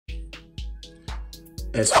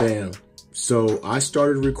SFAM. So I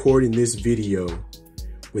started recording this video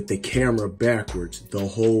with the camera backwards the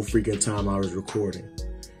whole freaking time I was recording.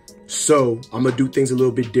 So I'm gonna do things a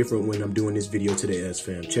little bit different when I'm doing this video today,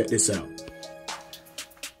 SFAM. Check this out.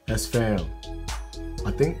 SFAM,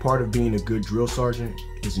 I think part of being a good drill sergeant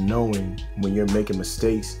is knowing when you're making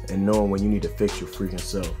mistakes and knowing when you need to fix your freaking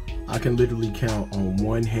self. I can literally count on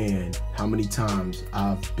one hand how many times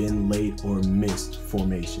I've been late or missed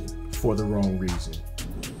formation for the wrong reason.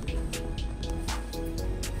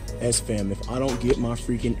 SFAM, if I don't get my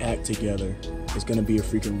freaking act together, it's gonna be a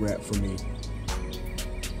freaking wrap for me.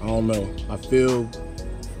 I don't know. I feel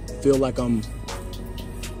like I'm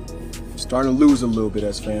starting to lose a little bit,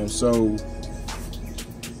 SFAM. So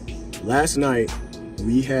last night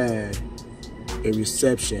we had a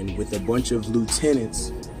reception with a bunch of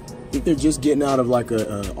lieutenants. I think they're just getting out of like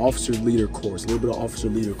a officer leader course, a little bit of officer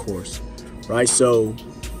leader course, right? So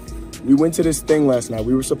we went to this thing last night.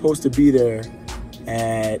 We were supposed to be there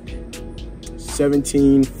at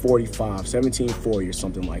 17:40 or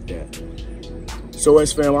something like that. So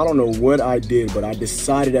SFAM, I don't know what I did, but I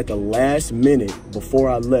decided at the last minute before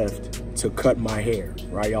I left to cut my hair,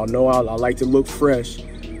 right? Y'all know I like to look fresh.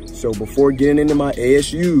 So before getting into my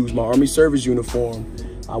ASUs, my Army service uniform,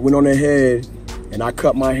 I went on ahead and I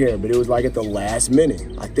cut my hair, but it was like at the last minute.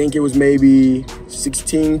 I think it was maybe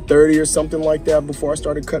 16:30 or something like that before I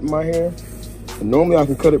started cutting my hair. And normally I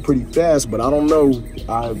can cut it pretty fast, but I don't know.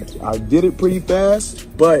 I did it pretty fast,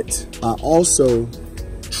 but I also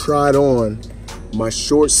tried on my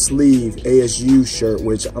short sleeve ASU shirt,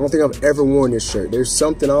 which I don't think I've ever worn this shirt. There's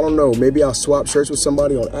something, I don't know, maybe I swapped shirts with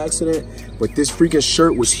somebody on accident, but this freaking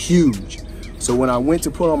shirt was huge. So when I went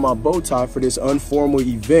to put on my bow tie for this informal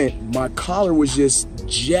event, my collar was just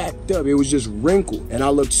jacked up. It was just wrinkled and I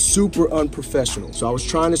looked super unprofessional. So I was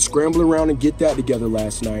trying to scramble around and get that together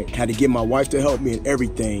last night. Had to get my wife to help me and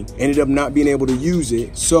everything. Ended up not being able to use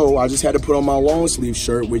it. So I just had to put on my long sleeve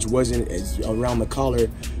shirt, which wasn't as around the collar.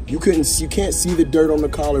 You can't see the dirt on the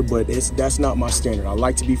collar, but that's not my standard. I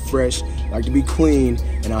like to be fresh, I like to be clean,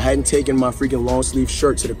 and I hadn't taken my freaking long sleeve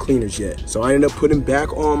shirt to the cleaners yet. So I ended up putting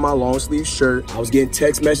back on my long sleeve shirt. I was getting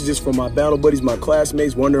text messages from my battle buddies, my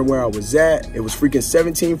classmates, wondering where I was at. It was freaking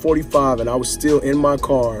 17:45 and I was still in my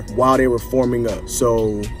car while they were forming up.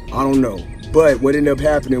 So I don't know. But what ended up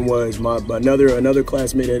happening was another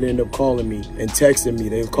classmate that ended up calling me and texting me.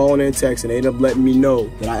 They were calling and texting. They ended up letting me know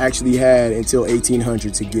that I actually had until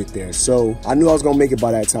 1800 to get there. So I knew I was gonna make it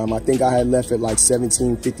by that time. I think I had left at like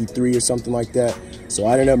 17:53 or something like that. So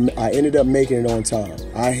I ended up making it on time.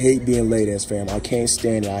 I hate being late, SFAM. I can't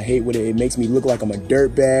stand it. I hate what it makes me look like I'm a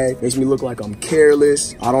dirtbag. Makes me look like I'm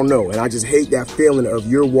careless. I don't know. And I just hate that feeling of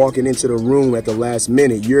you're walking into the room at the last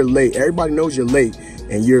minute. You're late. Everybody knows you're late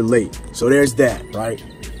and you're late. So there's that, right?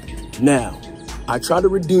 Now, I tried to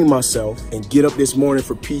redeem myself and get up this morning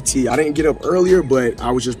for PT. I didn't get up earlier, but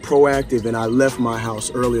I was just proactive and I left my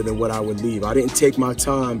house earlier than what I would leave. I didn't take my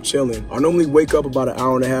time chilling. I normally wake up about an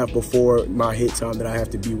hour and a half before my hit time that I have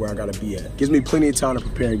to be where I gotta be at. Gives me plenty of time to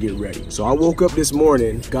prepare and get ready. So I woke up this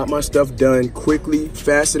morning, got my stuff done quickly,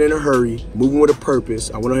 fasted in a hurry, moving with a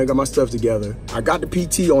purpose. I went ahead and got my stuff together. I got the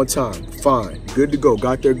PT on time, fine, good to go,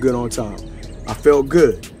 got there good on time. I felt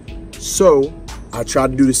good. So I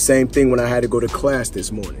tried to do the same thing when I had to go to class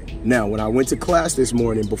this morning. Now, when I went to class this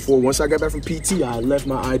morning, once I got back from PT, I left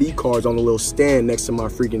my ID cards on a little stand next to my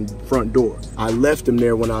freaking front door. I left them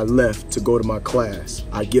there when I left to go to my class.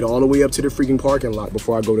 I get all the way up to the freaking parking lot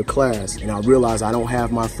before I go to class, and I realize I don't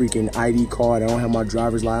have my freaking ID card, I don't have my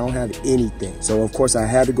driver's license, I don't have anything. So of course I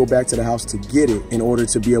had to go back to the house to get it in order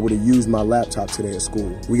to be able to use my laptop today at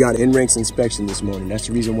school. We got an in-ranks inspection this morning. That's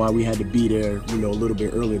the reason why we had to be there, you know, a little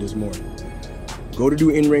bit earlier this morning. Go to do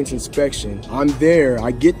in-range inspection. I'm there,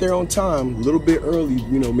 I get there on time, a little bit early,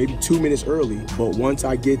 you know, maybe 2 minutes early. But once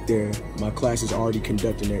I get there, my class is already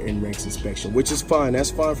conducting their in-range inspection, which is fine.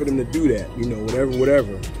 That's fine for them to do that, you know,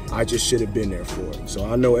 whatever. I just should have been there for it. So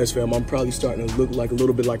I know, SFAM, I'm probably starting to look like a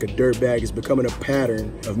little bit like a dirtbag. It's becoming a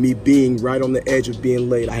pattern of me being right on the edge of being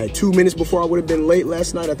late. I had 2 minutes before I would have been late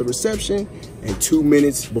last night at the reception, and 2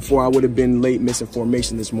 minutes before I would have been late missing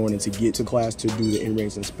formation this morning to get to class to do the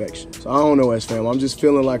in-range inspection. So I don't know, SFAM. I'm just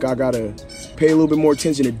feeling like I gotta pay a little bit more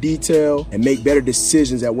attention to detail and make better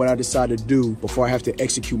decisions at what I decide to do before I have to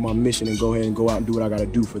execute my mission and go ahead and go out and do what I gotta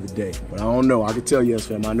do for the day. But I don't know, I can tell you,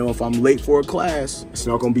 SFAM, I know if I'm late for a class, it's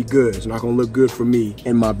not gonna be good. It's not gonna look good for me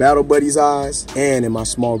in my battle buddies' eyes and in my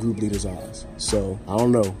small group leaders' eyes. So, I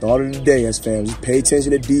don't know. Thought of the day, SFAM. Just pay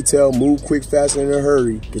attention to detail, move quick, fast, and in a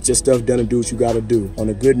hurry. Get your stuff done and do what you gotta do. On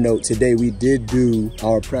a good note, today we did do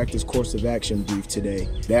our practice course of action brief today.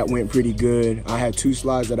 That went pretty good. I had 2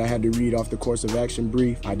 slides that I had to read off the course of action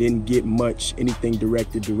brief. I didn't get anything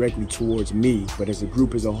directed directly towards me, but as a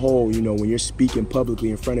group as a whole, you know, when you're speaking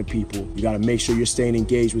publicly in front of people, you gotta make sure you're staying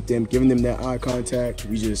engaged with them, giving them that eye contact.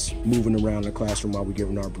 We just moving around the classroom while we're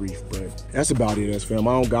giving our brief, but that's about it, SFAM.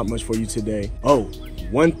 I don't got much for you today. Oh,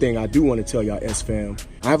 one thing I do want to tell y'all, SFAM,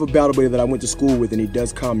 I have a battle buddy that I went to school with and he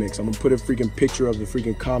does comics. I'm gonna put a freaking picture of the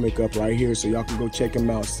freaking comic up right here so y'all can go check him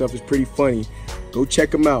out. Stuff is pretty funny. Go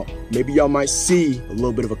check him out. Maybe y'all might see a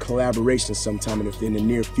little bit of a collaboration sometime in the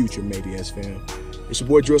near future, maybe, SFAM. It's your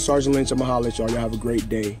boy, Drill Sergeant Lynch. I'ma holler at y'all. Y'all have a great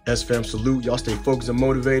day. SFAM, salute. Y'all stay focused and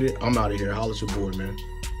motivated. I'm out of here. Holler at your boy, man.